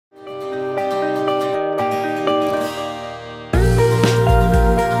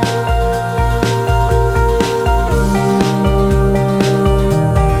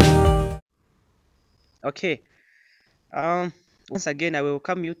Okay. Once again, I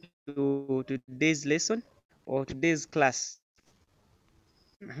welcome you to today's lesson or today's class.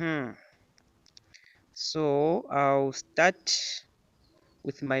 So I'll start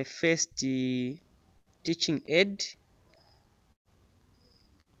with my first teaching aid.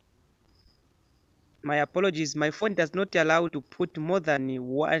 My apologies, my phone does not allow to put more than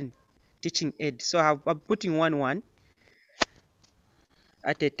one teaching aid, so I'm putting one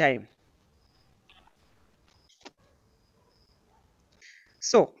at a time.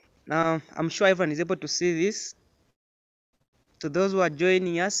 So I'm sure everyone is able to see this. To those who are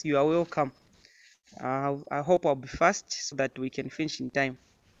joining us, you are welcome. I hope I'll be fast so that we can finish in time.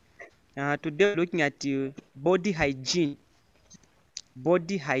 Today we're looking at body hygiene.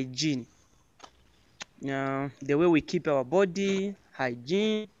 Body hygiene. The way we keep our body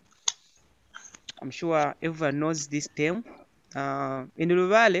hygiene. I'm sure everyone knows this term. In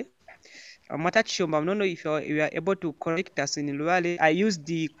Luvale, Matachishomba, I don't know if you are able to correct us in Luvale. I use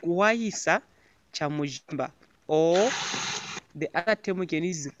the kuwaisa cha mujimba, or the other term we can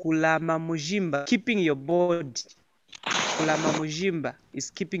use is kulama mujimba, keeping your body. Kulama mujimba is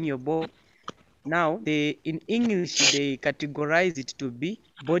keeping your body. Now, in English, they categorize it to be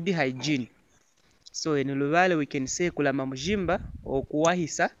body hygiene. So in Luvale, we can say kulama mujimba or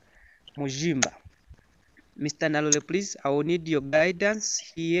kuwahisa mujimba. Mr. Nalole, please, I will need your guidance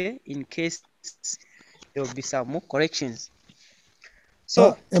here in case there will be some more corrections.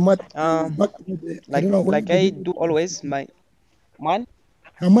 So, like I do always, my man.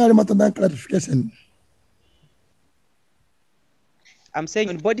 Clarification. I'm saying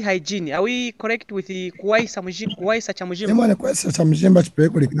on body hygiene, are we correct with the kuwaisa cha mujimba?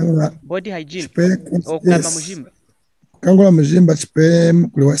 Body hygiene or kulama mujimba? Kangula mujimba chipe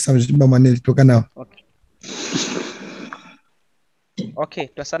kuliwaisa mujimba manili toka nao. Okay. Okay,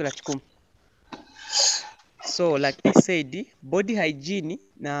 twasala chikumu. So like I said, body hygiene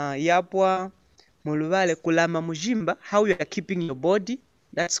na yapwa muluvale kulama mujimba, how you are keeping your body,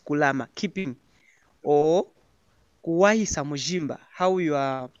 that's kulama, keeping, or kuwahisa mujimba, how you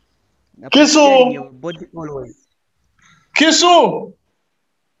are preparing your body always. Kisu!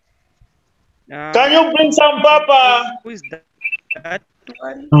 Can you bring some papa? Who is that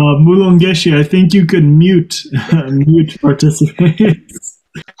one? Mulongeshi, I think you could mute mute participants.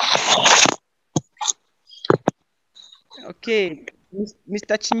 Okay,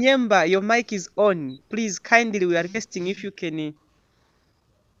 Mr. Chinyemba, your mic is on. Please, kindly, we are requesting if you can.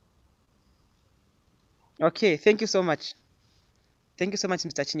 Okay, thank you so much. Thank you so much,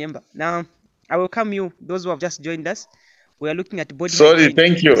 Mr. Chinyemba. Now, I welcome you, those who have just joined us. We are looking at body hygiene.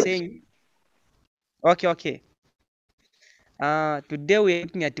 Thank you. Okay. Today we are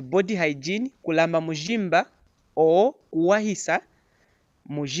looking at body hygiene, kulamba mujimba or kuwahisa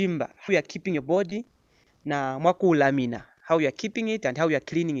mujimba. How you are keeping your body na mwakulamina. How you are keeping it and how you are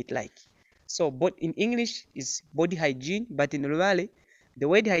cleaning it like. So, but in English is body hygiene, but in Luvale, the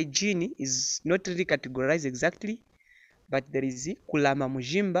word hygiene is not really categorized exactly, but there is kulama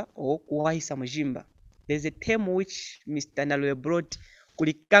mujimba or kuwahisa mujimba. There's a term which Mr. Nalwe brought,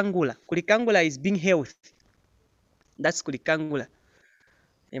 kulikangula. Kulikangula is being healthy. That's kulikangula.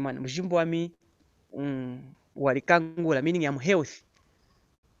 Eman mujimbo wami walikangula, meaning I'm healthy.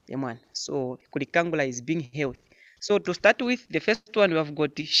 Eman. So kulikangula is being healthy. So to start with, the first one we have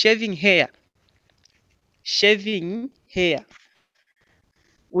got shaving hair. Shaving hair,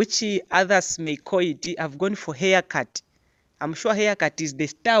 which others may call it, I've gone for haircut. I'm sure haircut is the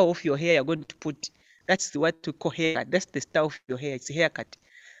style of your hair you're going to put. That's what we call haircut. That's the style of your hair. It's a haircut.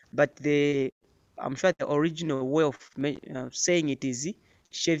 But I'm sure the original way of saying it is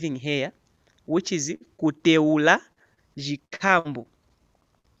shaving hair, which is kuteula jikambu.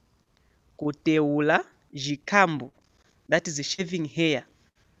 Kuteula jikambu. That is shaving hair.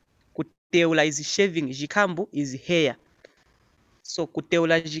 Kuteula is shaving, jikambu is hair. So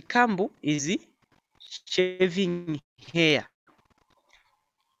kuteula jikambu is shaving hair.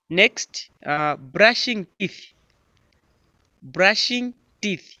 Next, brushing teeth. Brushing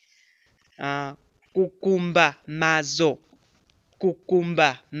teeth. Kukumba mazo.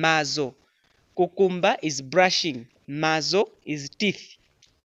 Kukumba mazo. Kukumba is brushing. Mazo is teeth.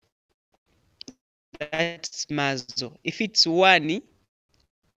 That's mazo. If it's one,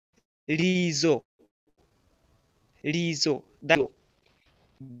 lizo. Lizo. That.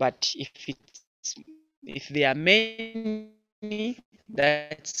 But if there are many,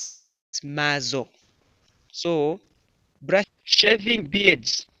 that's mazo. So brush. Shaving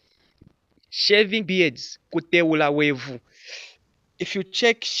beards. Shaving beards. Kuteula wevu. If you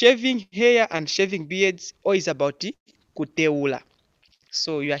check shaving hair and shaving beards, all is about kuteula.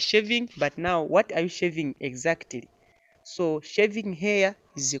 So you are shaving, but now what are you shaving exactly? So shaving hair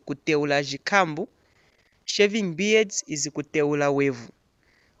is kuteula jikambu. Shaving beards is kuteula wevu.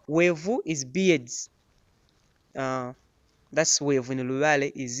 Wevu is beards. That's wevu in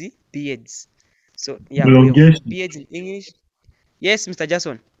Luvale is beards. So yeah, wevu. Mlongeshi. Beards in English. Yes, Mr.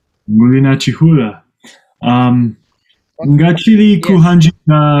 Jason. Mulina chihula. Ngachili Yes. kuhanji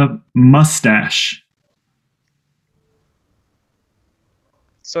na mustache.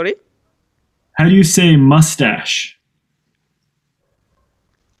 Sorry? How do you say mustache?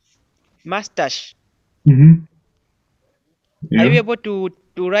 Mustache. Mm-hmm. Are you Yeah. able to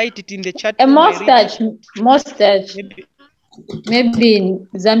write it in the chat? A room? I read it? mustache. Maybe in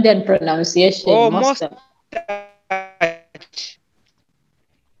Zambian pronunciation. Oh, mustache. mustache.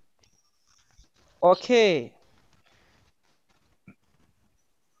 Okay.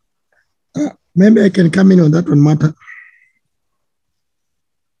 Maybe I can come in on that one, Martha.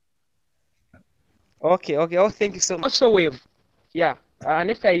 Okay. Oh, thank you so much. Also wave. Yeah.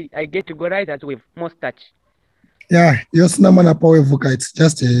 Next I get to go right at wave. Mustache. Yeah, yosinamana pa wevuka. It's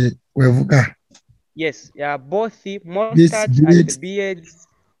just a wevuka. Yes. Yeah. Both the mustache and the beards.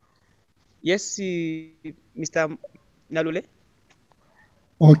 Yes, Mr. Nalule.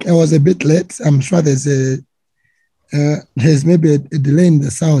 Okay, I was a bit late. I'm sure there's maybe a delay in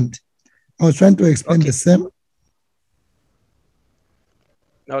the sound. I was trying to explain the same.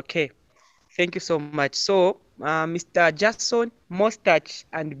 Okay. Thank you so much. So, Mr. Jackson, mustache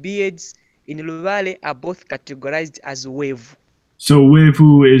and beards in Luvale are both categorized as wevu. So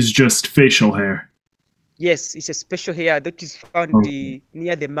wevu is just facial hair. Yes, it's a special hair that is found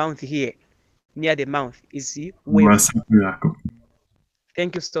near the mouth here. Near the mouth is wevu.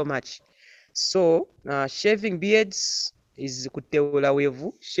 Thank you so much. So, shaving beards is kuteula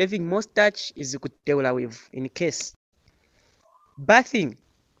wevu. Shaving mustache is kuteula wevu. In case. Bathing.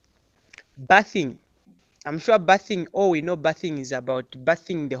 I'm sure bathing, we know bathing is about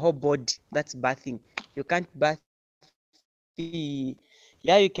bathing the whole body. That's bathing. You can't bath you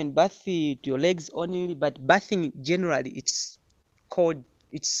can bath to your legs only, but bathing generally it's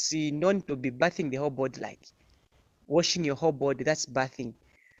known to be bathing the whole body, like washing your whole body. That's bathing.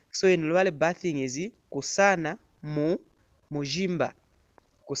 So in Luvale, bathing is kusana mu mujimba.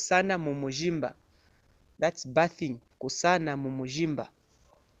 Kusana mu mujimba. That's bathing. Kusana mu mujimba.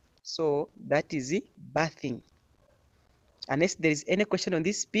 So that is bathing. Unless there is any question on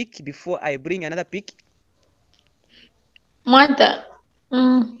this pic before I bring another pic. Martha.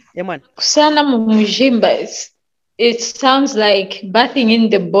 Yeah, man. Kusana mujimba. It sounds like bathing in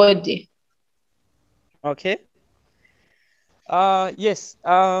the body. Okay. Yes.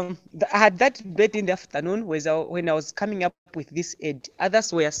 I had that debate in the afternoon when I was coming up with this aid.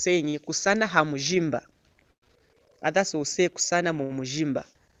 Others were saying kusana hamujimba. Others will say kusana mumujimba.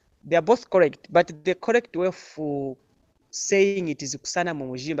 They are both correct, but the correct way for saying it is kusana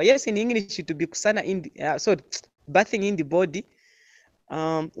mumujimba. Yes, in English it would be kusana in the, bathing in the body.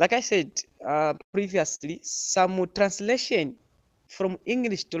 Like I said previously, some translation from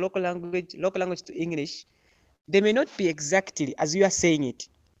English to local language to English, they may not be exactly as you are saying it.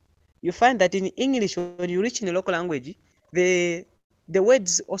 You find that in English, when you reach in the local language, the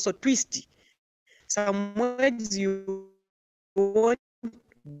words also twist. Some words you won't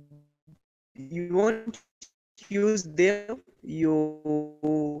use them,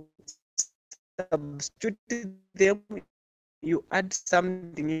 you substitute them, you add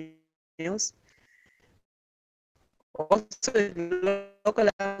something else. Also in local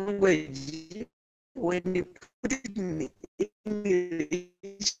language, when you put it in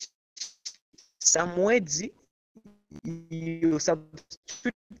English, some words you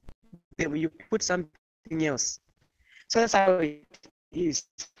substitute them, you put something else. So that's how it is.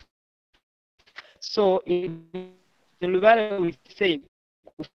 So in Luvale we say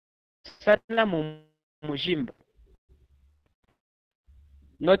kusana mujimba.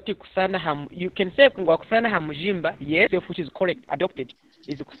 Not kusana ham. You can say kusana hamujimba, yes, which is correct, adopted.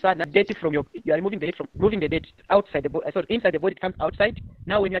 Is kusana dirty from you are removing the dirt moving the dirt outside the body. So inside the body, it comes outside.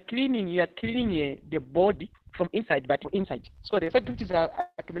 Now when you are cleaning the body from inside, but inside. So the fact which is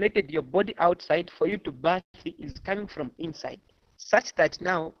accumulated your body outside for you to bath is coming from inside, such that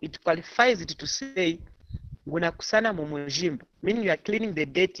now it qualifies it to say guna kusana mumujimba, meaning you are cleaning the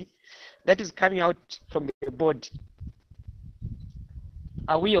dirty that is coming out from the body.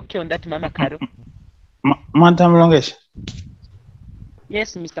 Are we okay on that, Mama Karo? Madam Longesh.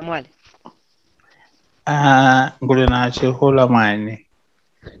 Yes, Mr. Mwale. Ngulina chihula mani.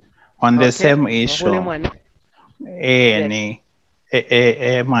 On the same issue. Man.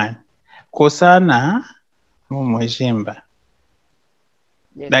 Kusana mumujimba.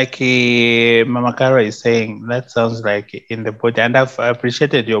 Yes. Like Mama Kara is saying, that sounds like in the body, and I've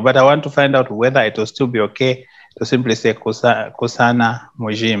appreciated you, but I want to find out whether it will still be okay to simply say kusana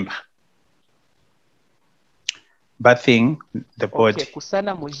mujimba. Bathing the body. Okay,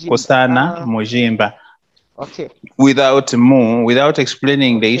 kusana mujimba. Kusana mujimba. Okay. Without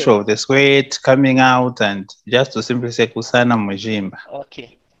explaining the Okay. issue of the sweat coming out, and just to simply say kusana mujimba.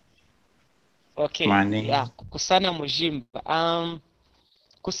 Okay. Okay. Mani. Yeah, kusana mujimba.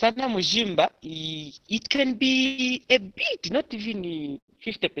 Kusana mujimba, it can be a bit, not even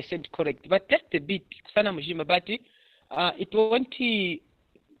 50% correct, but just a bit kusana mujimba, but it won't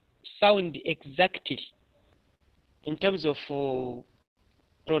sound exactly in terms of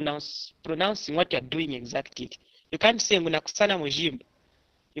pronouncing what you're doing exactly. You can't say ngunakusana mujimba.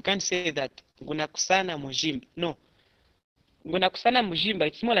 You can't say that ngunakusana mujimba. No. Ngunakusana mujimba,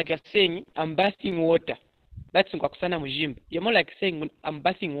 it's more like you're saying I'm bathing water. That's ngunakusana mujimba. You're more like saying I'm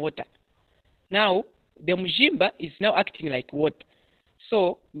bathing water. Now, the mujimba is now acting like water.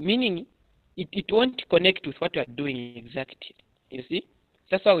 So, meaning it won't connect with what you're doing exactly. You see?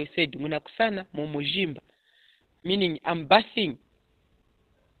 That's why we said ngunakusana mujimba. Meaning I'm bathing.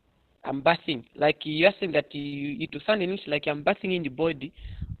 I'm bathing. Like you're saying that it will sound in English like I'm bathing in the body.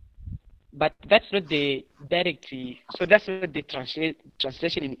 But that's not the direct, so that's not the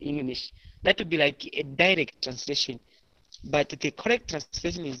translation in English. That would be like a direct translation. But the correct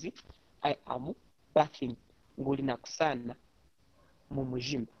translation is I am bathing ngulina kusana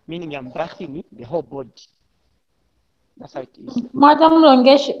mumujimba, meaning I'm bathing the whole body. That's how it is. Madam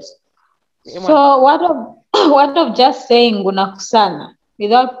Longesh, so what of just saying gunakusana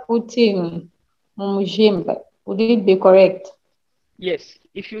without putting mumujimba? Would it be correct? Yes,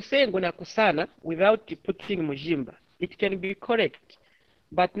 if you say ngunakusana without putting mujimba, it can be correct.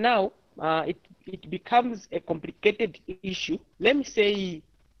 But now it becomes a complicated issue. Let me say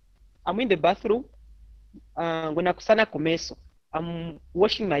I'm in the bathroom, ngunakusana kumeso. I'm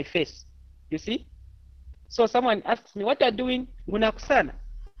washing my face. You see? So someone asks me, what are you doing? Ngunakusana.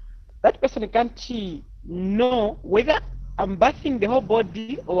 That person can't know whether I'm bathing the whole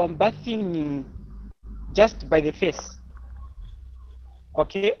body or I'm bathing just by the face.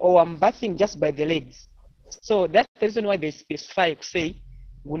 Okay, or I'm bathing just by the legs. So that's the reason why they specify, say,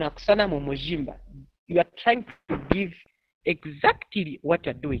 gunakusana mumujimba. You are trying to give exactly what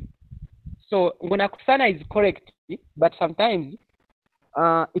you're doing. So gunakusana is correct, but sometimes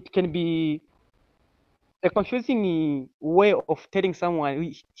it can be a confusing way of telling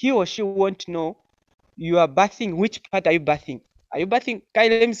someone. He or she won't know you are bathing. Which part are you bathing? Are you bathing?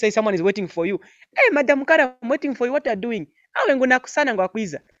 Let me say someone is waiting for you. Hey, Madam Kara, I'm waiting for you. What are you doing? I'm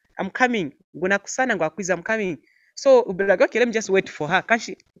coming. I'm coming. So we'll be like, okay, let me just wait for her. Can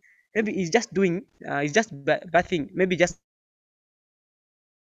she? Maybe he's just doing, he's just bathing. Maybe just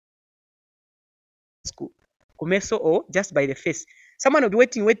kumeso or just by the face. Someone will be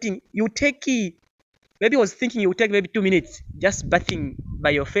waiting. You take, maybe was thinking you would take maybe 2 minutes just bathing by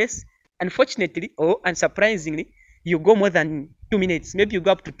your face. Unfortunately or unsurprisingly, you go more than 2 minutes. Maybe you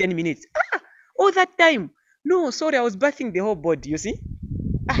go up to 10 minutes. All that time. No, sorry, I was bathing the whole body, you see?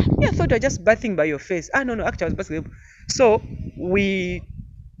 I thought I was just bathing by your face. No, actually I was bathing. So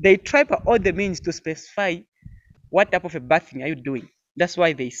they try by all the means to specify what type of a bathing are you doing. That's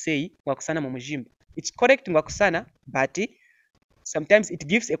why they say wakusana mumujimba. It's correct wakusana, but sometimes it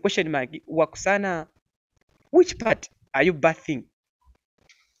gives a question mark. Wakusana, which part are you bathing?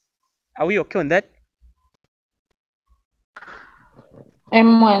 Are we okay on that?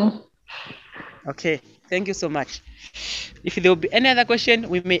 M1. Okay, thank you so much. If there will be any other question,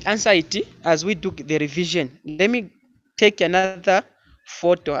 we may answer it as we do the revision. Let me take another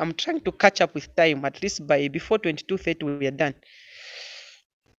photo. I'm trying to catch up with time. At least by before 22:30 we are done.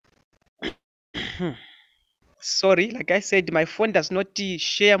 Sorry, like I said, my phone does not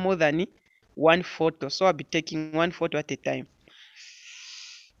share more than one photo, so I'll be taking one photo at a time.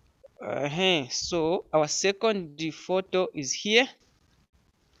 So our second photo is here.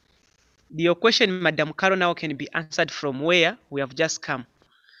 Your question, Madam Caro, now can be answered from where we have just come.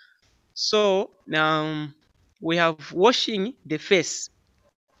 So now we have washing the face.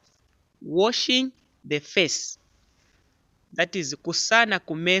 Washing the face. That is kusana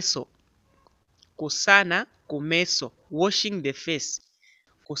kumeso. Kusana kumeso. Washing the face.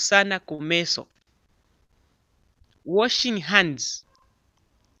 Kusana kumeso. Washing hands.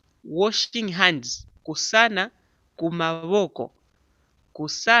 Washing hands. Kusana kumaboko.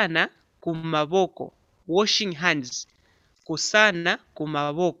 Kusana kumaboko. Washing hands. Kusana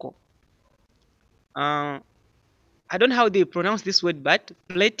kumaboko. I don't know how they pronounce this word, but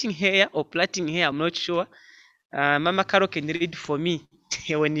plaiting hair or plaiting hair, I'm not sure. Mama Caro can read for me.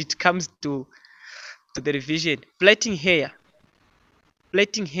 when it comes to the revision. Plaiting hair,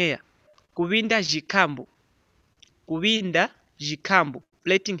 kuwinda jikambo,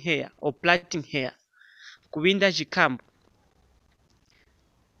 plaiting hair or plaiting hair, kuwinda jikambo.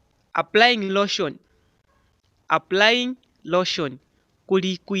 Applying lotion,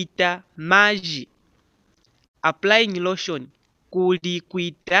 kulikuita maji. Applying lotion,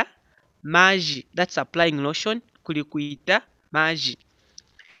 kulikuita maji. That's applying lotion, kulikuita maji.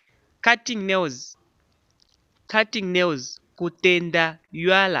 Cutting nails, kutenda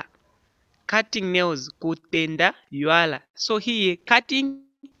nywala. Cutting nails, kutenda nywala. So here, cutting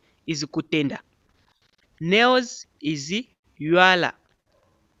is kutenda. Nails is nywala.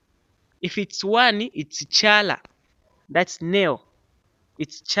 If it's one, it's chala. That's nail.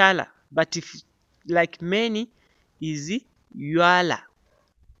 It's chala. But if like many, is nywala.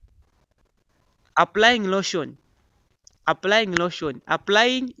 Applying lotion.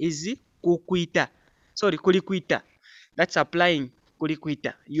 Applying is kukuita. Sorry, kulikuita. That's applying.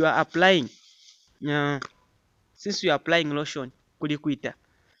 Kulikuita. You are applying. Since you are applying lotion, kulikuita.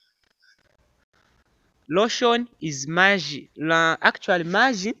 Lotion is maji. Actually,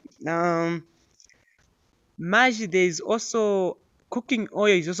 maji. Maji, there is also cooking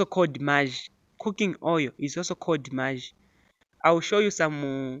oil is also called maji. Cooking oil is also called maji. I will show you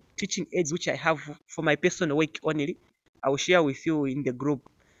some teaching aids which I have for my personal work only. I will share with you in the group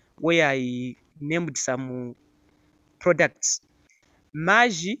where I named some products.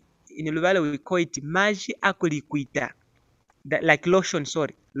 Maji, in Luvale we call it maji akulikuita. Like lotion,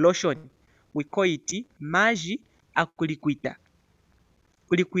 sorry. Lotion. We call it maji akulikuita.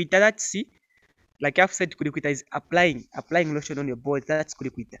 Kulikuita, that's like I've said, kulikuita is applying lotion on your body. That's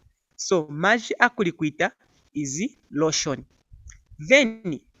kulikuita. So maji akulikuita is lotion.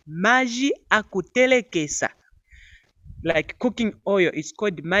 Then maji akutelekesa, like cooking oil, it's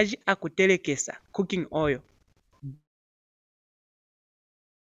called maji akutelekesa, cooking oil.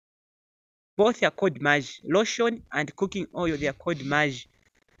 Both are called maji. Lotion and cooking oil, they are called maji.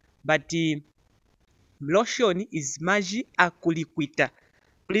 But lotion is maji akulikuita.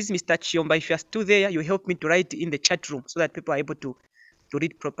 Please, Mr. Chiomba, if you are still there, you help me to write in the chat room so that people are able to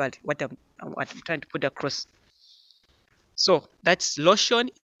read properly what I'm trying to put across. So that's lotion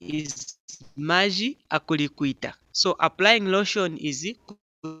is maji akulikuita. So applying lotion is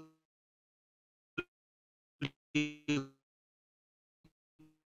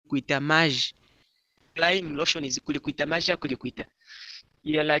kulikuita maji. Applying lotion is kulikuita maji akulikuita.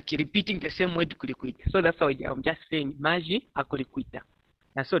 You're like repeating the same word kulikuita. So that's why I'm just saying maji akulikuita.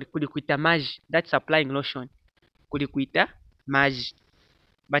 Sorry, kulikuita maji. That's applying lotion. Kulikuita maji.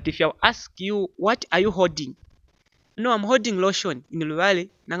 But if I ask you, what are you holding? No, I'm holding lotion. In Luvale,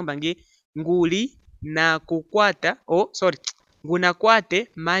 nangambange nguli na kukwata. Oh, sorry. Ngunakwate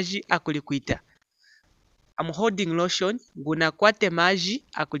maji akulikuita. I'm holding lotion. Ngunakwate maji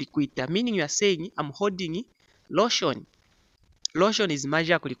akulikuita. Meaning you are saying I'm holding lotion. Lotion is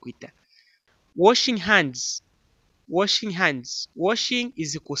maji akulikuita. Washing hands. Washing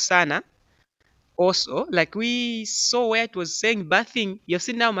is kusana. Also, like we saw where it was saying bathing. You've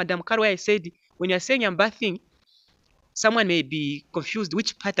seen now, Madam Karwa, I said, when you're saying I'm bathing, someone may be confused.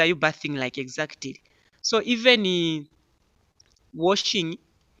 Which part are you bathing like exactly? So even in washing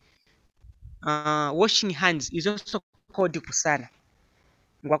hands is also called kusana.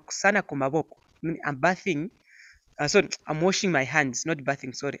 Kusana kumaboko. I'm bathing. Sorry, I'm washing my hands, not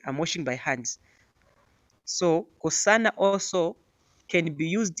bathing. Sorry, I'm washing my hands. So kusana also can be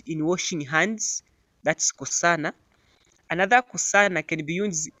used in washing hands. That's kusana. Another kusana can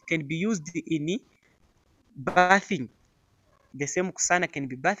be used in bathing. The same kusana can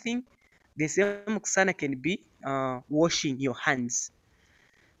be bathing. The same kusana can be washing your hands.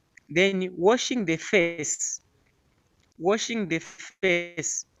 Then washing the face.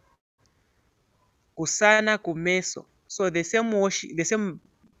 Kusana kumeso. So the same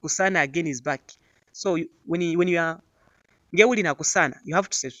kusana again is back. So when you are ngewuli na kusana, you have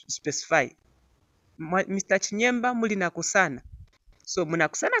to specify. Mr. Chinyemba muli na kusana. So muna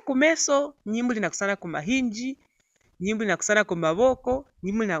kusana kumeso, nyimuli na kusana kumahinji, nyimuli na kusana kumaboko,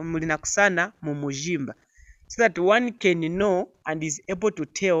 nyimuli na kusana mumujimba. So that one can know and is able to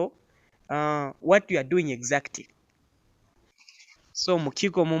tell what you are doing exactly. So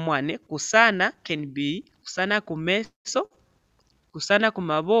mukiko mumwane, kusana can be kusana kumeso, kusana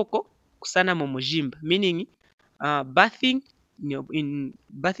kumaboko, kusana mumujimba. Meaning bathing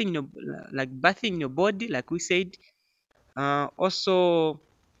bathing in your body, like we said. Also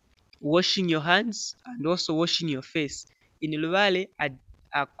washing your hands and also washing your face. In Luvale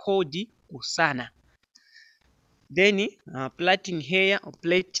are called kusana. Then plaiting hair or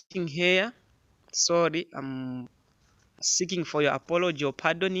plaiting hair. Sorry, I'm seeking for your apology or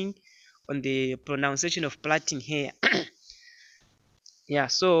pardoning on the pronunciation of plaiting hair. Yeah,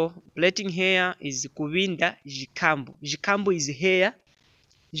 so plaiting hair is kuvinda jikambo. Jikambo is hair.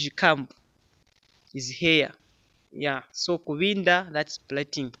 Jikambo is hair. Yeah, so kuvinda, that's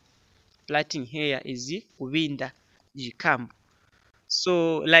plaiting. Plaiting hair is kuvinda jikambo.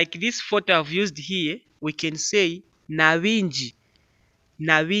 So like this photo I've used here, we can say navinji.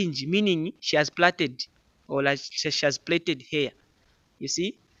 Navinji, meaning she has plaited or like she has plaited hair. You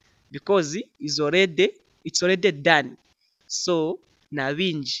see, because it's already done. So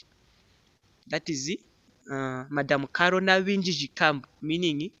navinji, that is Madam Caro navinji jikambo,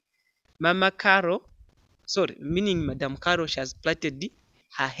 meaning Mama Caro, sorry, meaning Madam Caro, she has plaited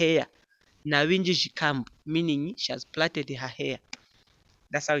her hair. Navinji jikambo, meaning she has plaited her hair.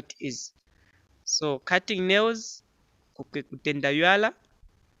 That's how it is. So cutting nails, kutenda ywala,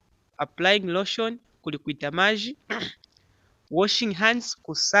 applying lotion, kulikuita maji, washing hands,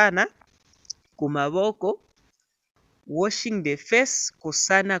 kusana kumaboko, washing the face,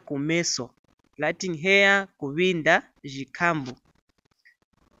 kusana kumeso, plaiting hair, kuvinda jikambo.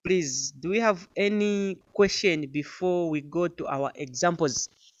 Please, do we have any question before we go to our examples?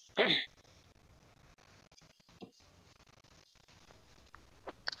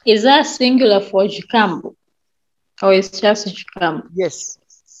 Is that singular for jikambo? Or it's just jikambo? Yes,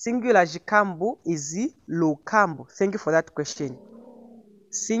 singular jikambo is lukambo. Thank you for that question.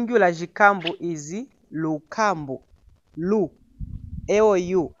 Singular jikambo is lukambo. Lu,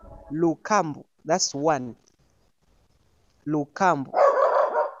 L-U, lukambo. That's one. Lukambo.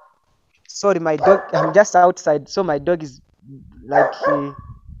 Sorry, my dog, I'm just outside, so my dog is like,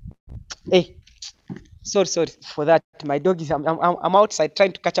 hey, sorry for that. My dog is, I'm outside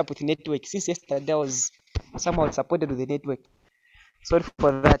trying to catch up with the network. Since yesterday I was somehow disappointed with the network. Sorry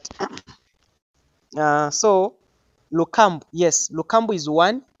for that. So lukambo, yes, lukambo is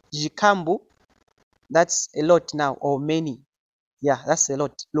one. Jikambo, that's a lot now, or many. Yeah, that's a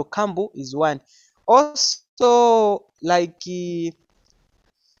lot. Lukambo is one. Also, like you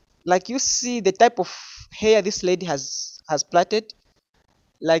see the type of hair this lady has plaited.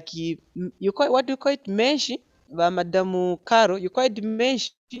 Like you call it, what do you call it? Menshi, Madam Caro, you call it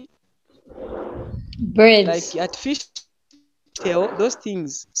menshi. Braids. Like at fish tail, those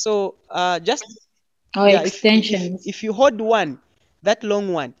things. So just extensions. If you hold one, that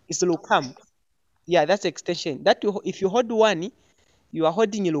long one is lukambo. Yeah, that's extension. If you hold one, you are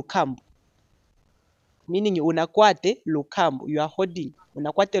holding a lukambo. Meaning unakwate lukambo. You are holding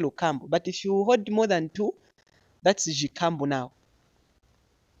unakwate lukambo. But if you hold more than two, that's jikambo now.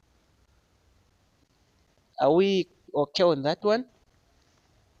 Are we okay on that one?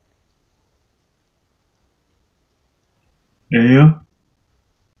 Yeah.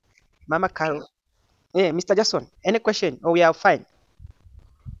 Mama Carol. Yeah, Mr. Jackson, any question? Oh, we are fine.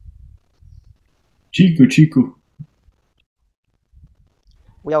 Chiku.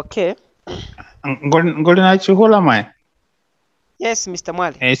 We are okay. Yes, Mr.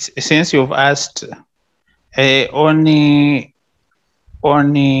 Mwale. Since you've asked, only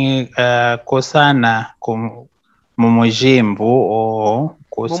kusana mumujimbu or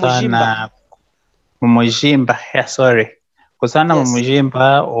kusana mumujimba. Yeah, sorry. Kusana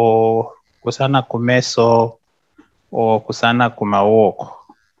mumujimba or kusana kumeso or kusana kumawoko.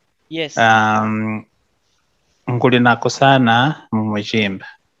 Yes. Ngulina kusana mumujimba.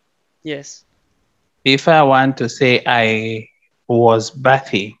 Yes. If I want to say I was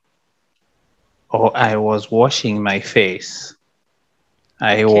bathing or I was washing my face,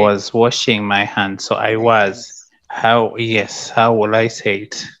 I was washing my hands, so I was. How will I say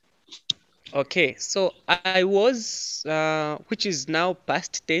it? Okay, so I was, which is now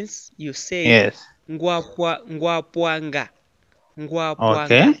past tense, you say yes. Ngwapwanga.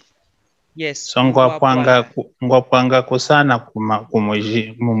 Okay. Yes. So ngwapwanga kusana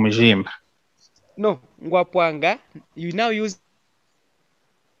kumujimba. No, ngwapwanga, you now use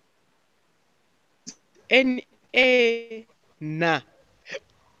N-A na.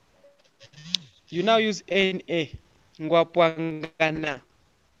 You now use N-A. Ngwapwangana.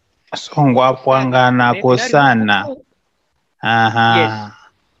 So ngwapwangana kusana. Aha.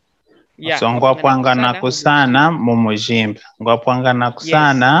 Yes. So ngwapwangana kusana mumujimba. Ngwapwangana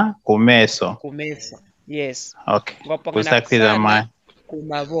kusana kumeso. Yes. Okay. Kusakwiza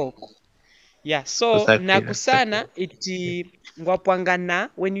kumaboko. Yeah, so nakusana iti ngwapwangana.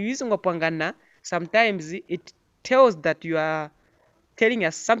 When you use ngwapwangana, sometimes it tells that you are telling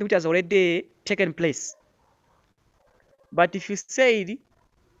us something which has already taken place. But if you say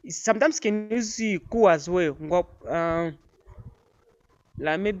Sometimes can use ku as well.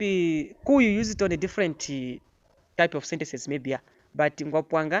 Like maybe ku you use it on a different type of sentences maybe, yeah. But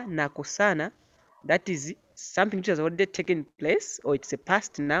ngwapwanga na kusana, that is something which has already taken place or it's a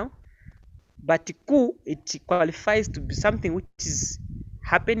past now. But ku, it qualifies to be something which is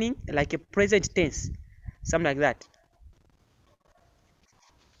happening like a present tense, something like that.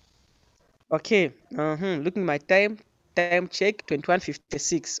 Okay, looking my time check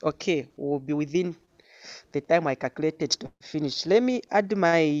 21:56. Okay, we'll be within the time I calculated to finish. Let me add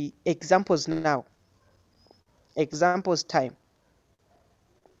my examples now. Examples time.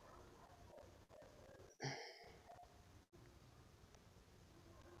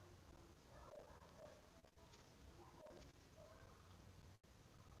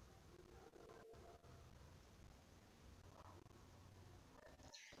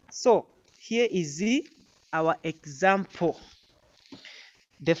 So here is our example.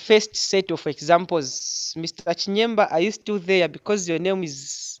 The first set of examples. Mr. Chinyemba, are you still there? Because your name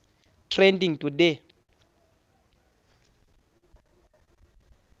is trending today.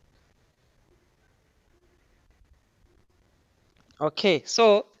 Okay,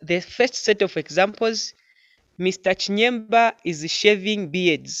 so the first set of examples, Mr. Chinyemba is shaving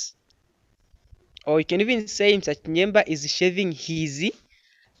beards. Or you can even say Mr. Chinyemba is shaving his.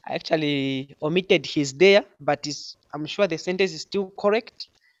 I actually omitted his there, but I'm sure the sentence is still correct.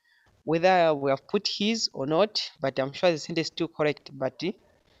 Whether we have put his or not, but I'm sure the sentence is still correct. But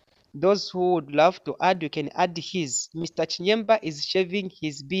those who would love to add, you can add his. Mr. Chinyemba is shaving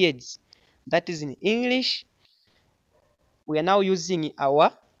his beards. That is in English. We are now using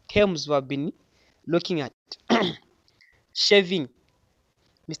our terms we have been looking at. Shaving.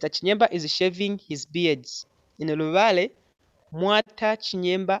 Mr. Chinyemba is shaving his beards. In Luvale, Mwata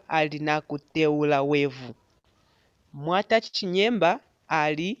Chinyemba alina kuteula wevu. Mwata Chinyemba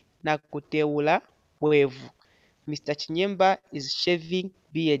alina kuteula wevu. Mr. Chinyemba is shaving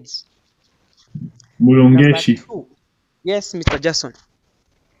beards. Number Mulongechi. 2. Yes, Mr. Jason.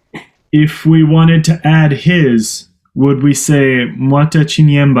 If we wanted to add his, would we say Mwata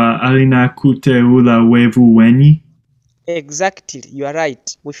Chinyemba alina kuteula wevu weni? Exactly, you are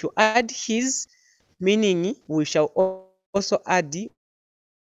right. We should add his, meaning we shall also add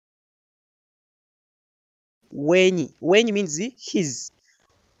weni. Weni means his.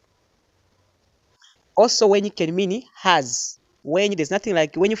 Also, weni can mean has. Weni, there's nothing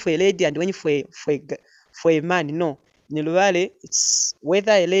like weni for a lady and weni for a man. No. In Luvale, it's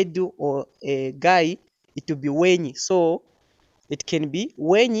whether a lady or a guy, it will be weni. So it can be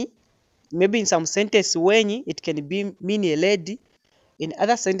weni. Maybe in some sentence weni, it can be mean a lady. In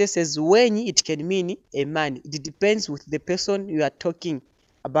other sentences, weni, it can mean a man. It depends with the person you are talking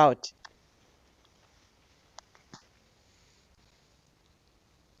about.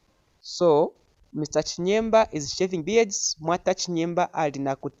 So, Mr. Chinyemba is shaving beards. Mwata Chinyemba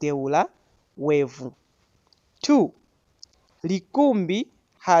alina kuteula wevu. 2. Likumbi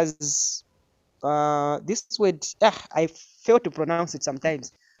has this word, I fail to pronounce it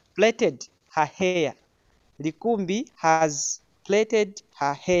sometimes. Plaited her hair. Likumbi has plaited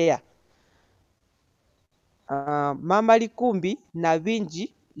her hair. Mama Likumbi na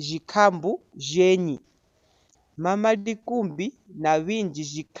vinji jikambu jenyi. Mama Likumbi na vinji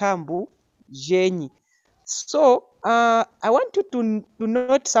jikambu jenyi. So, I want you to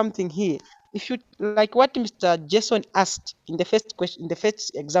note something here. If you like what Mr. Jason asked in the first question, in the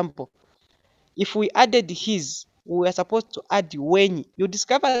first example, if we added his, we were supposed to add weni. You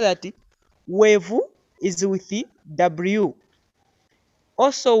discover that wevu is with the W.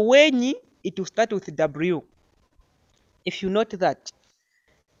 Also, weni, it will start with W. If you note that.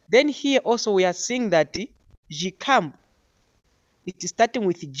 Then here also we are seeing that jikambu, it is starting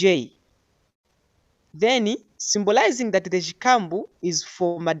with J. Then, symbolizing that the jikambu is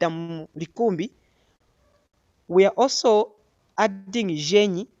for Madam Likumbi, we are also adding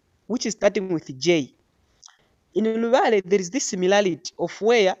jenyi, which is starting with J. In Luvale, there is this similarity of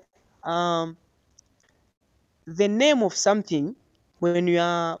where the name of something, when you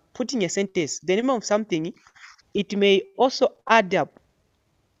are putting a sentence, the name of something, it may also add up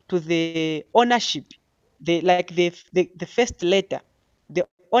to the ownership, the first letter. The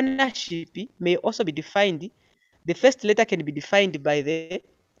ownership may also be defined. The first letter can be defined by the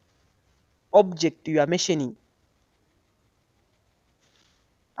object you are mentioning.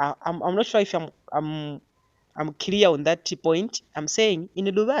 I'm not sure if I'm clear on that point. I'm saying in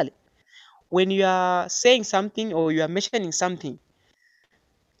Luvale, when you are saying something or you are mentioning something,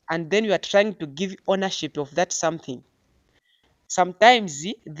 and then you are trying to give ownership of that something, sometimes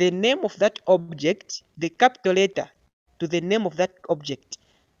the name of that object, the capital letter to the name of that object,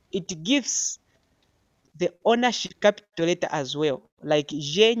 it gives the ownership capital letter as well, like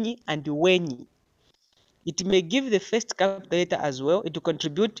Jenyi and Wenyi. It may give the first capital letter as well. It will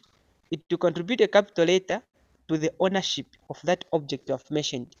contribute a capital letter to the ownership of that object you have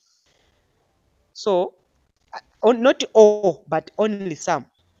mentioned. So not all, but only some.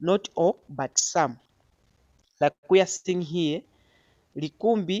 Not all, but some. Like we are seeing here,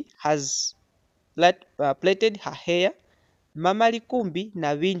 Likumbi has plaited her hair. Mama Likumbi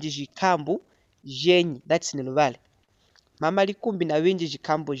na winji jikambu Jenyi. That's in Luvale. Mama Likumbi na winji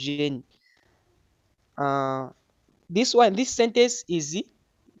jikambu Jenyi. This sentence is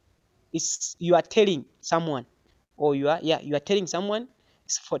you are telling someone, or you are telling someone.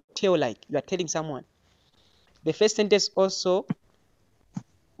 It's for tell, like you are telling someone. The first sentence also,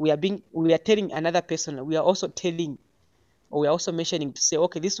 we are telling another person. We are also telling, or we are also mentioning to say,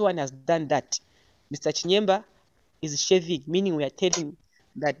 okay, this one has done that. Mr. Chinyemba is shaving, meaning we are telling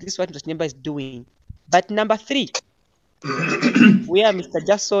that this is what Mr. Chinyemba is doing. But number 3, where Mr.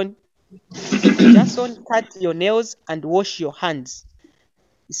 Jason cut your nails and wash your hands.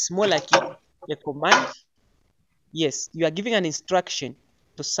 It's more like a command. Yes, you are giving an instruction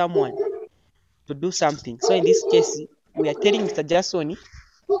to someone to do something. So in this case, we are telling Mr. Jason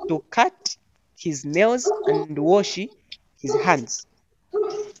to cut his nails and wash his hands.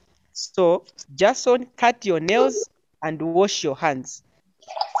 So, Jason, cut your nails and wash your hands.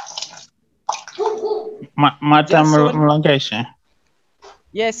 Jason,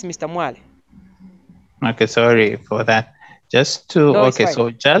 yes, Mr. Mwale. Okay, sorry for that. Just to, No, okay,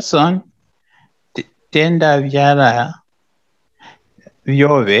 so Jason, tenda vyala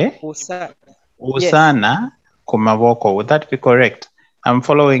vyove usana kumaboko. Would that be correct? I'm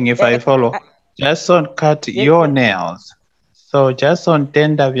following if I follow. Jason, cut your nails. So Jason,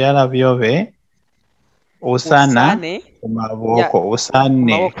 tenda vyala vyove usana kumaboko.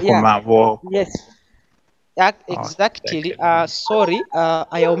 Usane kumaboko. Yes. Exactly. Sorry,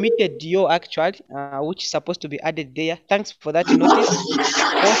 I omitted yo actually, which is supposed to be added there. Thanks for that notice.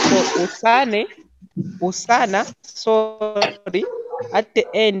 Also, usana, sorry, at the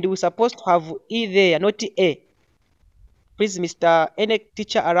end we're supposed to have e there, not a. Please, Mr. Enek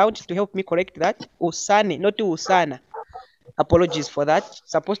teacher around to help me correct that. Usane, not usana. Apologies for that.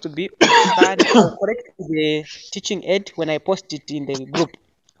 Supposed to be usane. I'll correct the teaching aid when I post it in the group.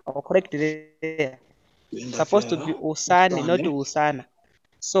 I'll correct it there. Supposed to be usane, not usana.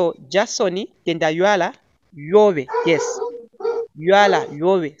 So Jasoni tenda yuala yove. Yes, yuala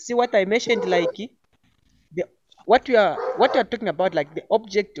yove. See what I mentioned, like what you are talking about, like the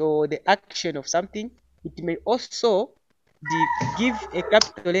object or the action of something. It may also give a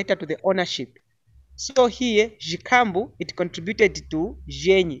capital letter to the ownership. So here Jikambu, it contributed to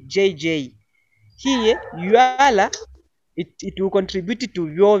Jenyi, JJ. Here yuala, it will contribute to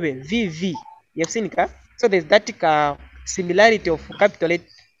yove, VV. You have seen it, huh? So there's that similarity of capital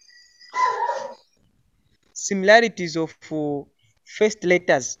similarities of first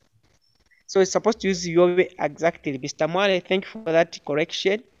letters. So it's supposed to use Yove exactly. Mr. Mwale, thank you for that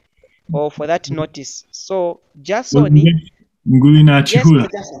correction or for that notice. So Jasoni.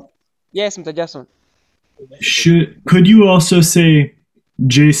 Yes, Mr. Jason. Could you also say,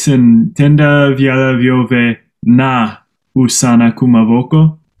 Jason, tenda vyala vyove na usana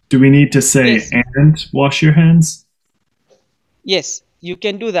kumaboko? Do we need to say yes, and wash your hands? Yes, you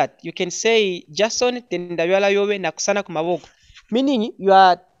can do that. You can say Jason tenda vyala vyove na kusana kumaboko. Meaning you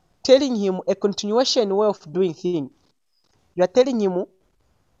are telling him a continuation way of doing things. You are telling him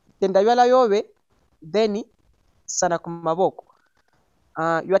tenda vyala vyove then sana kumaboko.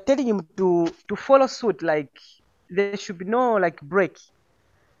 You are telling him to follow suit, like there should be no like break.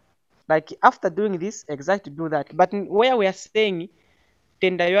 Like after doing this, exactly do that. But where we are saying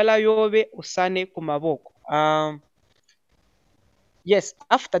tenda yala yove usane kumaboko. Yes,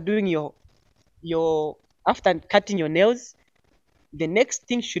 after doing after cutting your nails, the next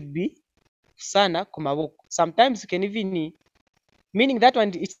thing should be sana kumaboko. Sometimes you can even, meaning that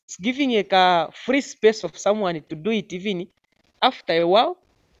one it's giving a free space of someone to do it even after a while,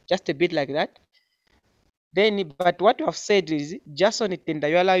 just a bit like that. Then, but what you have said is Jason tenda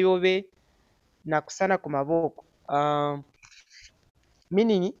yala yove na kusana kumaboko.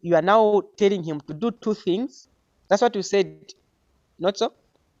 Meaning you are now telling him to do 2 things. That's what you said, not so?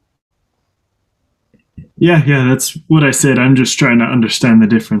 Yeah, that's what I said. I'm just trying to understand the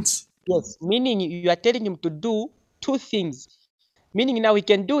difference. Yes, meaning you are telling him to do 2 things. Meaning now he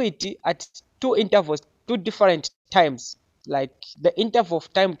can do it at 2 intervals, 2 different times. Like the interval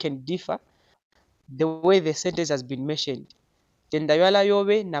of time can differ the way the sentence has been mentioned. Tenda yala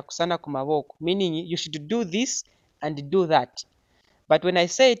yove na kusana kumaboko. Meaning you should do this and do that. But when I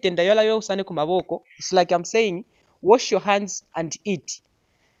say tenda yola yo usane kumaboko, it's like I'm saying wash your hands and eat.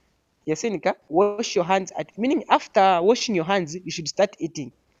 Yes, Nika, wash your hands meaning after washing your hands, you should start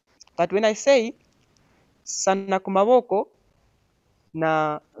eating. But when I say sana kumaboko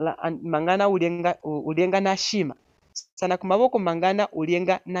mangana ulienga nashima. Sana kumaboko mangana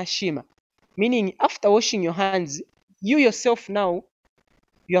ulienga nashima. Meaning after washing your hands, you yourself now,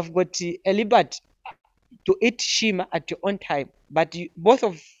 you have got a liberty to eat shima at your own time. But both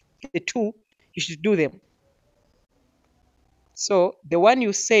of the two, you should do them. So the one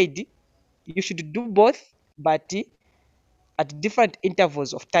you said, you should do both, but at different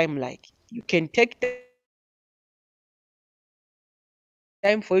intervals of time. Like you can take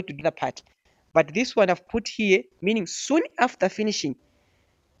time for you to do the part. But this one I've put here, meaning soon after finishing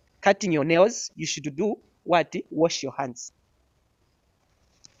cutting your nails, you should do what? Wash your hands.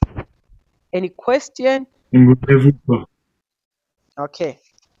 Any question? Okay.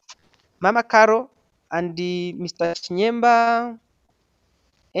 Mama Caro and Mr. Chinyemba,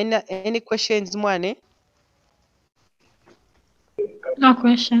 any questions, Mwane? No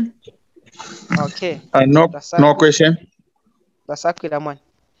question. Okay. No question.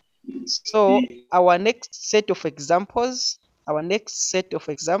 So our next set of examples,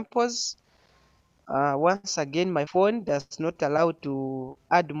 once again, my phone does not allow to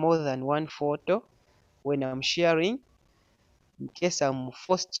add more than one photo when I'm sharing, in case I'm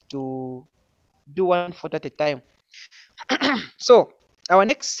forced to do one photo at a time. So our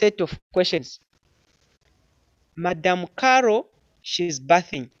next set of questions. Madam Caro, she's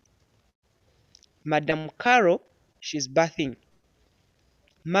bathing. Madam Caro, she's bathing.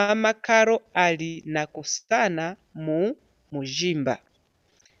 Mama Caro ali nakusana mu mujimba.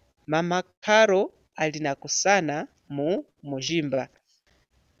 Mama Caro ali nakusana mu mujimba.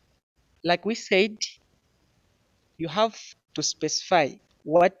 Like we said, you have to specify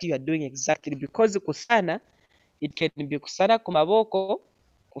what you are doing exactly, because kusana, it can be kusana kumaboko,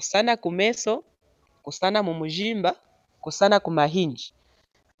 kusana kumeso, kusana mu mujimba, kusana kumahinji.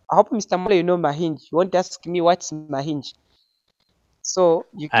 I hope Mr. Mole, you know mahinji. You won't ask me what's mahinji. So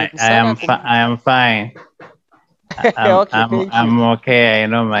you can I am fine. I'm okay. I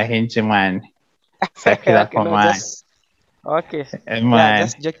know my hinge man. Okay, yeah,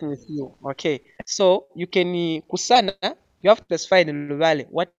 just joking with you. Okay, so you can kusana. You have to specify in Luvale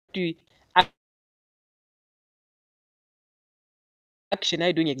what action are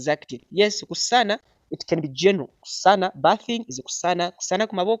you doing exactly. Yes, kusana. It can be general. Kusana bathing is kusana. Kusana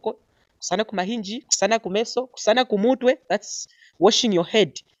kumaboko. Kusana kumahinji. Kusana kumeso. Kusana kumutwe. That's washing your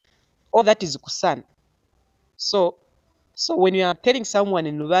head. All that is kusana. So when you are telling someone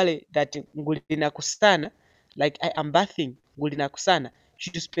in Luvale that ngulina kusana, like I am bathing, ngulina kusana, you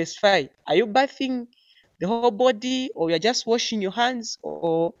should specify, are you bathing the whole body, or you're just washing your hands,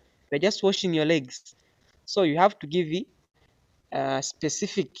 or you're just washing your legs? So you have to give a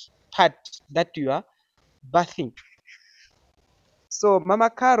specific part that you are bathing. So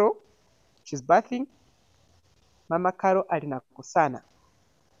Mama Caro, she's bathing. Mama Caro alina kusana.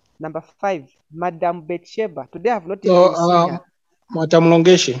 Number 5, Madam Betsheba. Today I have not even seen her. Madam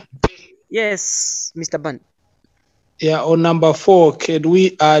Longeshi. Yes, Mr. Ban. Yeah, on number 4, can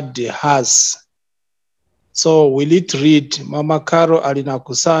we add has? So will it read Mama Caro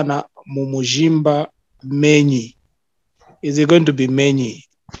alinakusana mumujimba menyi? Is it going to be menyi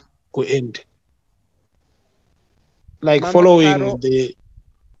to end? Like Mama following Caro, the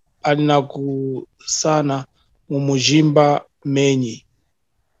alinakusana mumujimba menyi.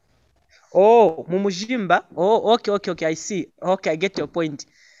 Oh, mumujimba. Oh, okay. I see. Okay, I get your point.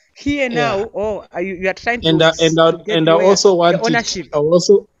 Here now, yeah. Oh, you are trying to get I also want the ownership. I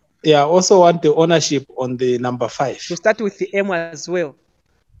also want the ownership on the number 5. To start with the M as well.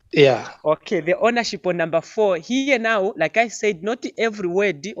 Yeah. Okay, the ownership on number 4. Here now, like I said, not every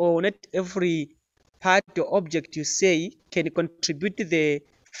word or not every part or object you say can contribute to the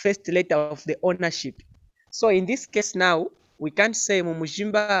first letter of the ownership. So in this case now, we can't say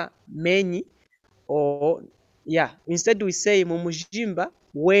mumujimba menyi, or yeah, instead we say mumujimba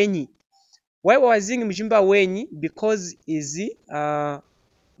wenyi. Why we are using mujimba wenyi? Because is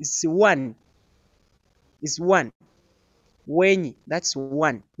one. Is one. Wenyi, that's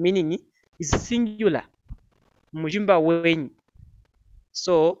one. Meaning is singular. Mujimba wenyi.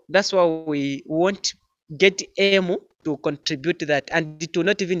 So that's why we won't get M to contribute to that, and it will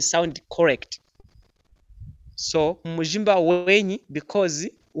not even sound correct. So mujimba wenyi,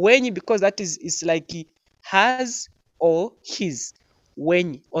 because that is like has or his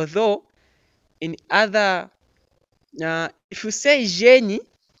wenyi. Although in other, if you say jenyi,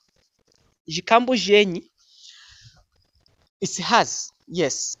 jikambo jenyi, It's has,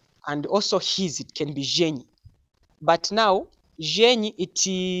 yes, and also his. It can be Jenny. But now Jenny, it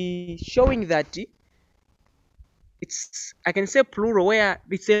is showing that it's, I can say plural where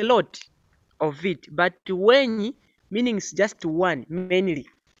it's a lot of it, but when meaning is just one mainly.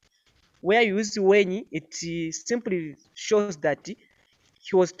 Where you use when, it simply shows that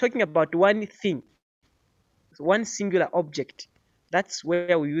he was talking about one thing, one singular object. That's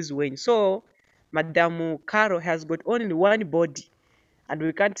where we use when. So Madame Caro has got only one body, and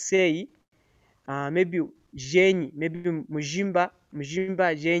we can't say maybe Jenny, maybe Mujimba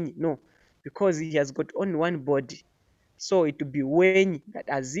Jenny. No, because he has got only one body. So it will be when that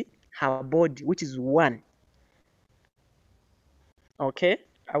has her body, which is one. Okay,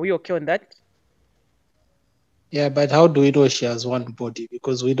 are we okay on that? Yeah, but how do we know she has one body?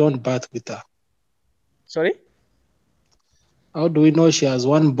 Because we don't bath with her. Sorry? How do we know she has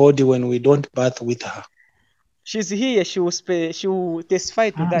one body when we don't bath with her? She's here. She will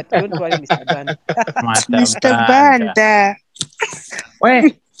testify to that. Don't worry, Mr. Banda. Mr. Banda.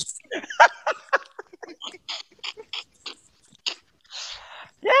 Wait.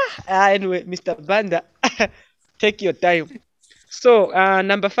 Anyway, Mr. Banda, take your time. So,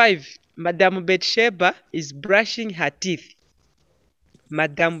 number 5, Madame Bathsheba is brushing her teeth.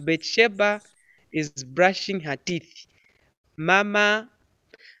 Madame Bathsheba is brushing her teeth. Mama,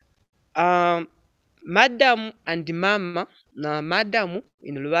 Madam and Mama. Now, Madam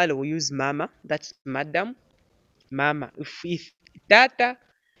in Luvale we use Mama. That's Madam, Mama. If Tata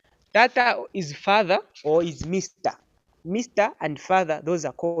is father or is Mr. Mr. and father, those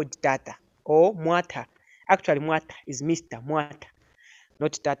are called Tata or Mwata. Actually, Mwata is Mr. Mwata,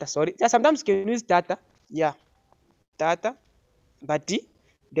 not Tata. Sorry. Sometimes you can use Tata. Yeah, Tata. But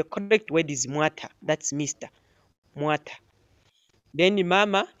the correct word is Mwata. That's Mr. Mwata. Then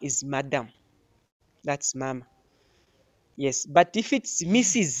Mama is Madam. That's Mama. Yes, but if it's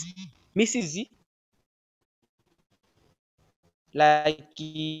Mrs. Like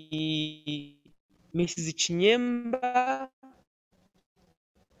Mrs. Chinyemba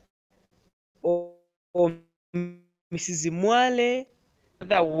or Mrs. Mwale,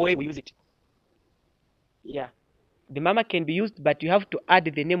 the way we use it. Yeah, the mama can be used, but you have to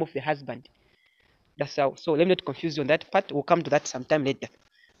add the name of the husband. That's how. So let me not confuse you on that part. We'll come to that sometime later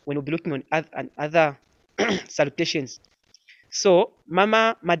when we'll be looking on other salutations. So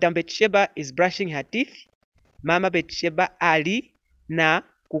Madam Bathsheba is brushing her teeth. Mama Bathsheba ali na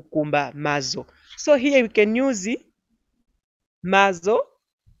kukumba mazo. So here we can use mazo.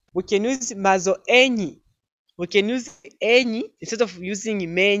 We can use mazo enyi. We can use enyi instead of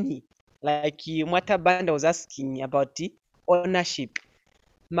using many. Like Mwata Banda was asking about the ownership.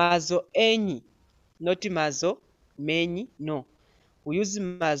 Mazo enyi, not mazo many. No, we use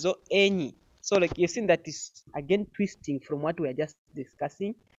mazo enyi. So like you've seen that is again twisting from what we are just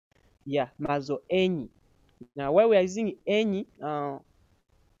discussing. Yeah, mazo enyi. Now why we are using enyi,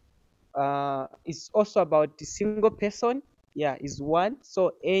 it's also about the single person. Yeah, is one.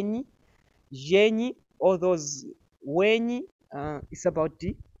 So enyi, jenyi, all those wenyi, it's about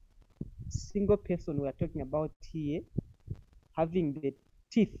the single person we are talking about here, having the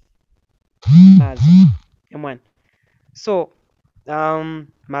teeth. Mazo. M1. So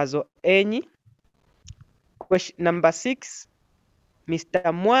mazo enyi. Question number 6.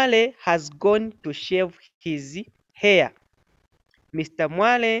 Mr. Mwale has gone to shave his hair. Mr.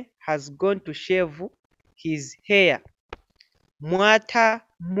 Mwale has gone to shave his hair. Mwata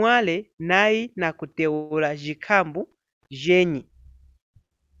Mwale nai na kuteula jikambu jenyi.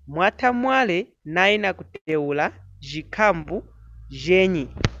 Mwata Mwale nai na kuteula jikambu jenyi.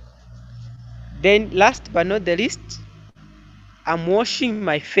 Then last but not the least, I'm washing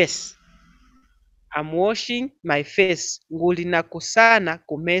my face. I'm washing my face. Nguli nakusana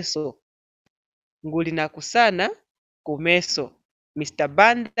kumeso. Nguli nakusana kumeso. Mr.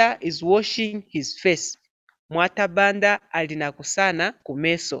 Banda is washing his face. Mwata Banda alinakusana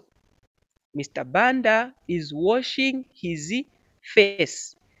kumeso. Mr. Banda is washing his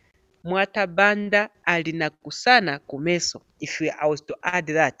face. Mwata Banda alinakusana kumeso. If I was to add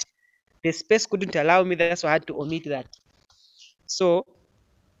that, the space couldn't allow me, that's why I had to omit that. So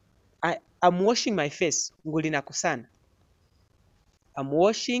I'm washing my face. Nguli nakusana. I'm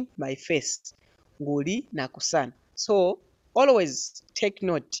washing my face. Nguli nakusana. So always take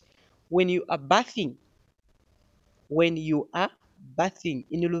note when you are bathing. When you are bathing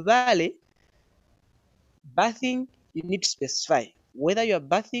in Luvale, bathing, you need to specify whether you are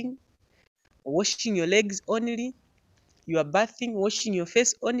bathing, washing your legs only, you are bathing, washing your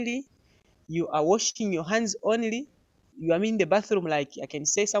face only, you are washing your hands only, you are in the bathroom, like I can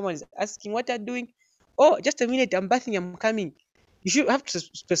say someone is asking what are you doing. oh, just a minute, I'm bathing, I'm coming. You should have to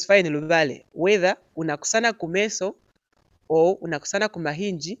specify in Luvale whether unakusana kumeso or unakusana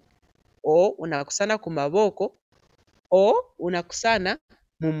kumahinji or unakusana kumaboko or unakusana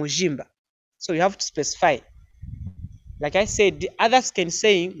mumujimba. So you have to specify. Like I said, the others can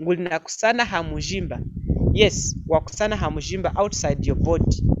say ngulinakusana hamujimba. Yes, wakusana hamujimba outside your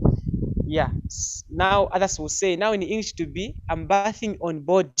body. Yeah. Now others will say, now in English to be, I'm bathing on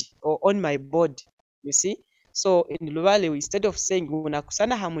body or on my body. You see? So in Luvale, instead of saying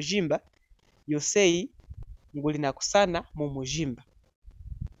ngulinakusana hamujimba, you say ngulinakusana mumujimba.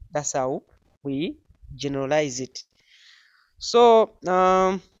 That's how we generalize it. So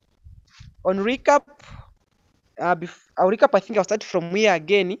on recap, I'll recap. I think I'll start from here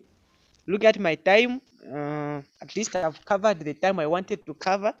again. Look at my time. At least I've covered the time I wanted to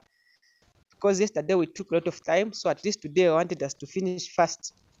cover, because yesterday we took a lot of time. So at least today I wanted us to finish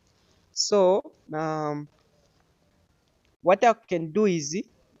fast. So what I can do is,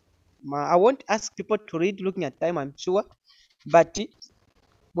 I won't ask people to read looking at time, I'm sure. But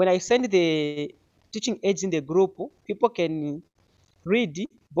when I send the teaching aids in the group, people can read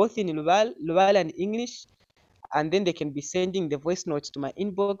both in Luvale and English, and then they can be sending the voice notes to my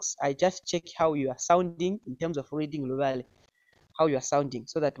inbox. I just check how you are sounding in terms of reading Luvale, how you are sounding,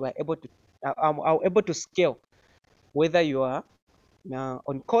 so that we're able to, I'm able to scale whether you are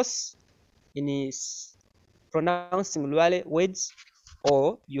on course in pronouncing Luvale words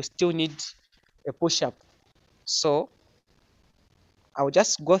or you still need a push-up. So I'll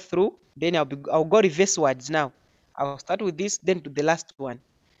just go through, then I'll go reverse words now. I'll start with this, then to the last one.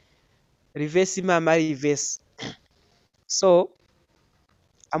 Reverse mama reverse. So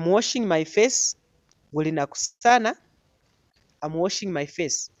I'm washing my face. Ngulinakusana. I'm washing my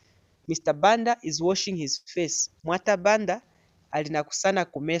face. Mr. Banda is washing his face. Mwata Banda alinakusana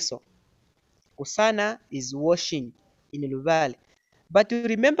kumeso. Kusana is washing in Luvale. But you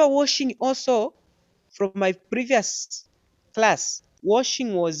remember washing also from my previous class.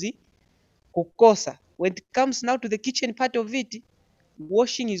 Washing was kukosa. When it comes now to the kitchen part of it,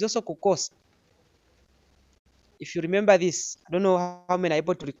 washing is also kukosa. If you remember this, I don't know how many are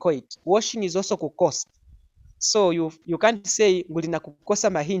able to recall it. Washing is also kukosa. So you can't say ngulina kukosa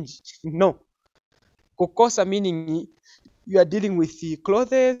mahinji. No. Kukosa meaning you are dealing with the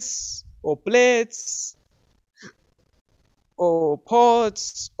clothes or plates or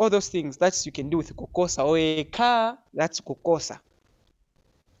pots, all those things. That's you can do with kukosa. Or a car, that's kukosa.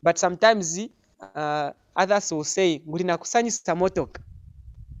 But sometimes others will say ngulina kusanyisa motoka.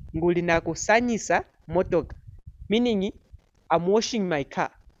 Ngulina kusanyisa motoka. Meaning I'm washing my car.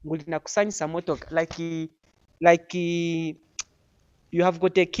 Ngulina kusanyisa motoka. Like you have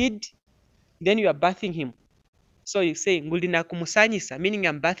got a kid, then you are bathing him. So you say ngulina kumusanyisa, meaning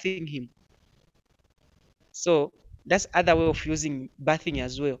I'm bathing him. So that's other way of using bathing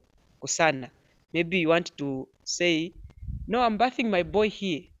as well. Kusana. Maybe you want to say, no, I'm bathing my boy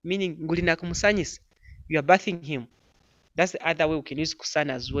here, meaning ngulina kumusanyisa. You are bathing him. That's the other way we can use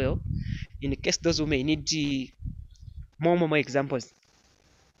kusana as well. In case those who may need more examples.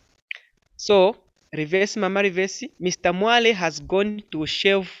 So reverse mama reverse. Mr. Mwale has gone to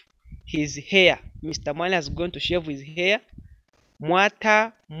shave his hair. Mr. Mwale has gone to shave his hair.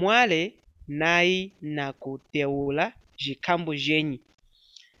 Mwata Mwale nai na kuteula jikambo jenyi.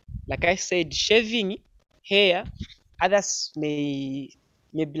 Like I said, shaving hair, others may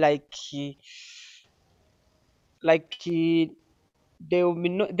be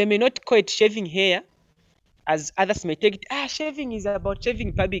they may not call it shaving hair, as others may take it, shaving is about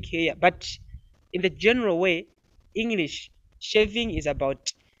shaving public hair. But in the general way, English, shaving is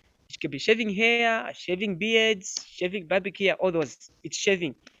about, it could be shaving hair, shaving beards, shaving public hair, all those, it's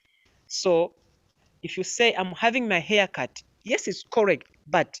shaving. So if you say I'm having my hair cut, yes, it's correct,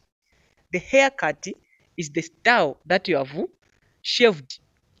 but the haircut is the style that you have shaved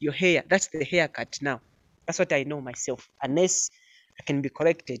your hair. That's the haircut now. That's what I know myself, unless I can be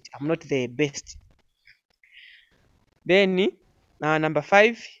corrected. I'm not the best. Then number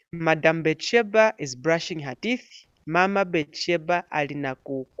 5, Madam Betsheba is brushing her teeth. Mama Betsheba alina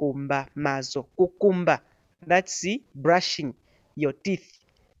kukumba mazo. Kukumba, that's brushing your teeth.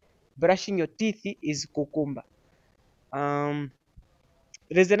 Brushing your teeth is kukumba.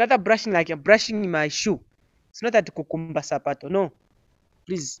 There's another brushing, like I'm brushing my shoe. It's not that kukumba sapato. No,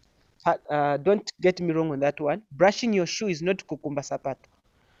 please don't get me wrong on that one. Brushing your shoe is not kukumba sapato.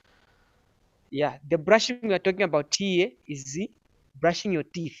 Yeah, the brushing we are talking about here is brushing your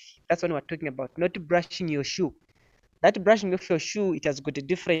teeth. That's what we're talking about, not brushing your shoe. That brushing of your shoe, it has got a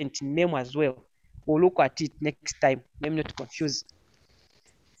different name as well. We'll look at it next time. Let me not confuse.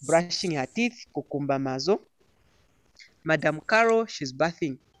 brushing her teeth, kukumba mazo. Madam Carol, she's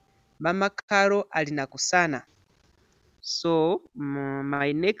bathing. Mama Carol alina kusana. So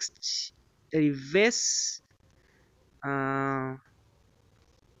my next reverse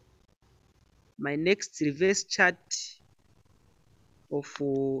chart of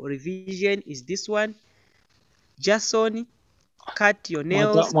revision is this one. Jason, cut your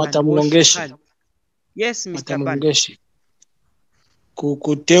nails and wash your hands. Yes, Mr. Ban.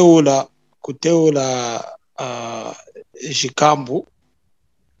 Kuteula jikambu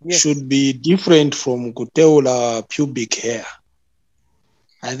should be different from kuteula pubic hair.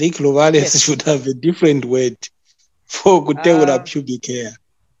 I think Luvale should have a different word for kuteula pubic hair.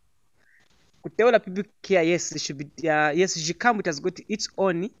 Kuteula pubic hair, yes, it should be. Yes, jikambu, it has got its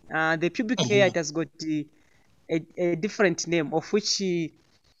own. The pubic hair, it has got a different name, of which,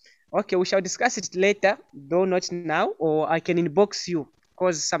 okay, we shall discuss it later, though not now, or I can inbox you,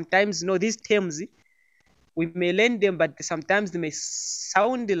 because sometimes, these terms, we may learn them, but sometimes they may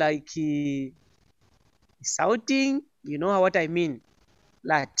sound like shouting, you know what I mean?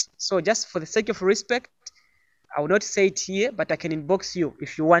 That. So just for the sake of respect, I will not say it here, but I can inbox you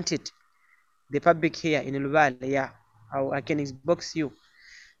if you want it. The public here in Luvale, yeah. I can inbox you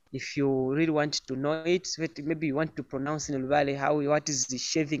if you really want to know it. Maybe you want to pronounce in Luvale what is the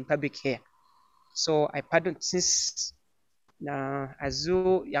shaving public hair. So I pardon, since as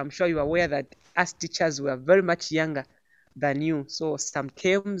I'm sure you are aware that us teachers were very much younger than you. So some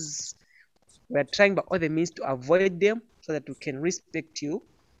terms we are trying by all the means to avoid them so that we can respect you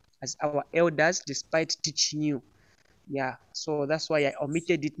as our elders despite teaching you. Yeah, so that's why I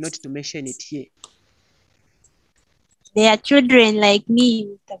omitted it not to mention it here. They are children like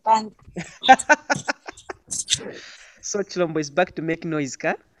me, Mr. Bank. So Chilombo is back to make noise,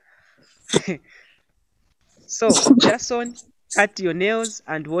 ka? So, Jason, cut your nails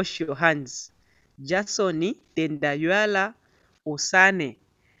and wash your hands. Jasoni, tendayala usane.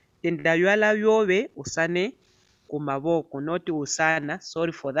 Tendayala yowe usane kumaboko, not usana.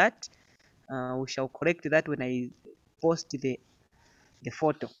 Sorry for that. We shall correct that when I post the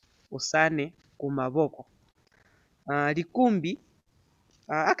photo. Usane kumaboko. Likumbi.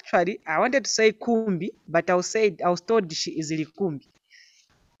 Actually, I wanted to say kumbi, but I was told she is likumbi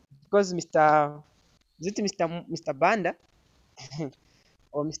because Mr. Banda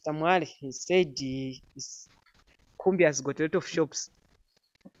or Mr. Mwale, he said Kumbi has got a lot of shops.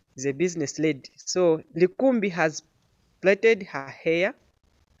 He's a business lady. So Likumbi has plaited her hair.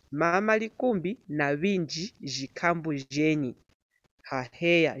 Mama Likumbi na vinji jikambu jeni. Her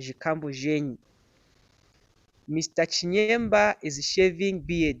hair jikambu jeni. Mr. Chinyemba is shaving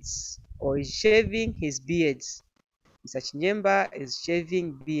beards or is shaving his beards. Mr. Chinyemba is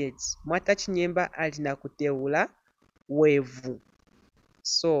shaving beards. Mwata Chinyemba alina kuteula wevu.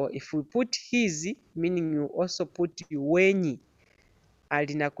 So if we put his, meaning you also put wenyi,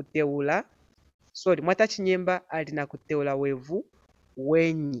 alina kuteula. Sorry, Mwata Chinyemba alina kuteula wevu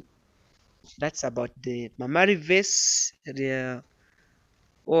wenyi. That's about the Mamari verse.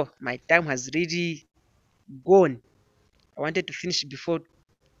 Oh, my time has really gone. I wanted to finish before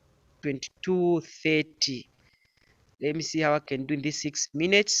 22:30. Let me see how I can do in these 6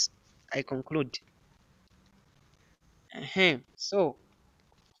 minutes. I conclude. So,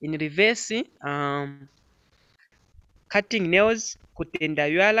 in reverse, cutting nails,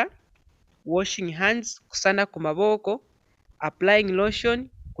 kutendayala, washing hands, kusana kumaboko, applying lotion,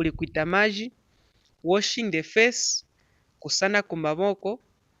 kulikwita maji, washing the face, kusana kumaboko,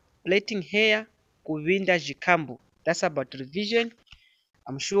 plaiting hair, kuvinda jikambu. That's about revision.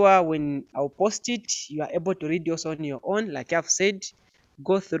 I'm sure when I'll post it, you are able to read also on your own. Like I've said,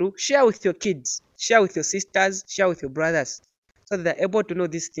 go through, share with your kids, share with your sisters, share with your brothers, so that they're able to know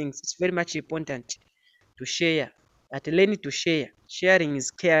these things. It's very much important to share. At learning to share. Sharing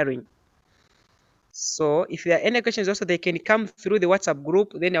is caring. So if there are any questions also, they can come through the WhatsApp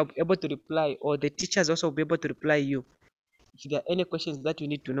group, then I'll be able to reply, or the teachers also will be able to reply you if there are any questions that you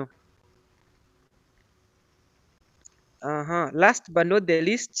need to know. Last but not the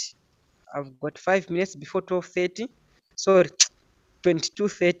least, I've got 5 minutes before 12:30. Sorry,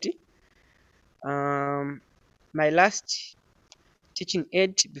 22:30. My last teaching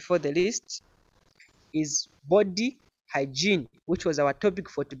aid before the list is body hygiene, which was our topic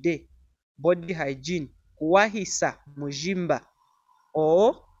for today. Body hygiene. Kuwahisa mujimba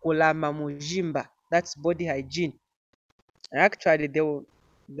or kulama mujimba. That's body hygiene. Actually, there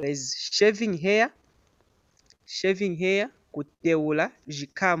is shaving hair, kuteula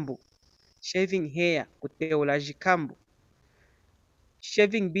jikambu. Shaving hair, kuteula jikambu.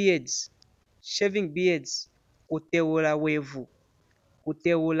 Shaving beards, kuteula wevu.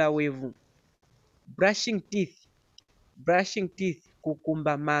 kuteula wevu. Brushing teeth,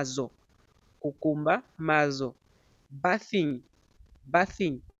 kukumba mazo. Bathing,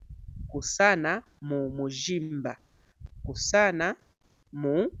 kusana mu mujimba.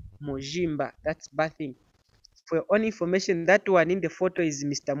 That's bathing. For your own information, that one in the photo is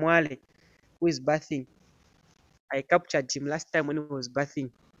Mr. Mwale, who is bathing. I captured him last time when he was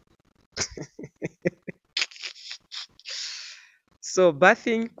bathing. So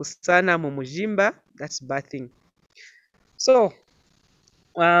bathing, kusana mu mujimba, that's bathing. So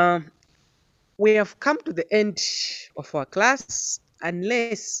we have come to the end of our class,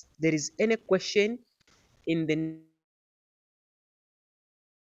 unless there is any question in the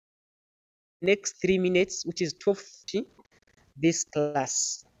next 3 minutes, which is 12:50, this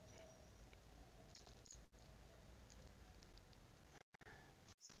class.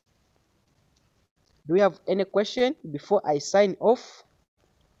 Do we have any question before I sign off?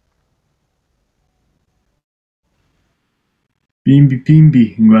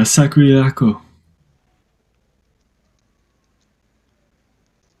 Pimbi, ngwasakuri lako.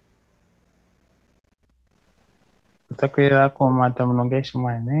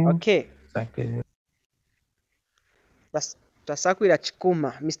 Okay. Tasakwira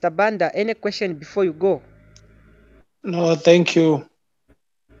chikuma. Mr. Banda, any question before you go? No, thank you.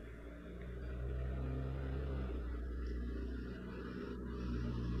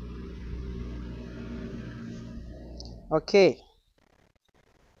 Okay.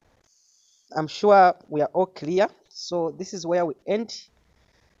 I'm sure we are all clear. So this is where we end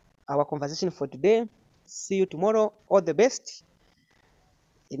our conversation for today. See you tomorrow. All the best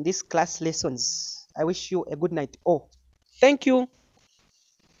in these class lessons. I wish you a good night. Thank you.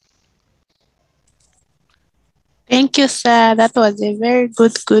 Thank you, sir. That was a very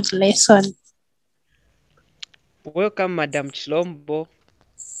good lesson. Welcome, Madam Chilombo.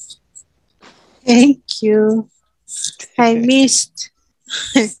 Thank you. I missed.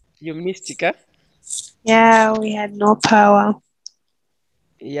 You missed it, huh? Yeah, we had no power.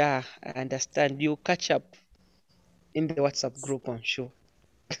 Yeah, I understand. You catch up in the WhatsApp group, I'm sure.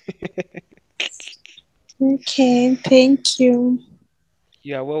 Okay, thank you.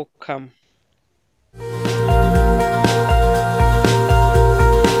 You are welcome.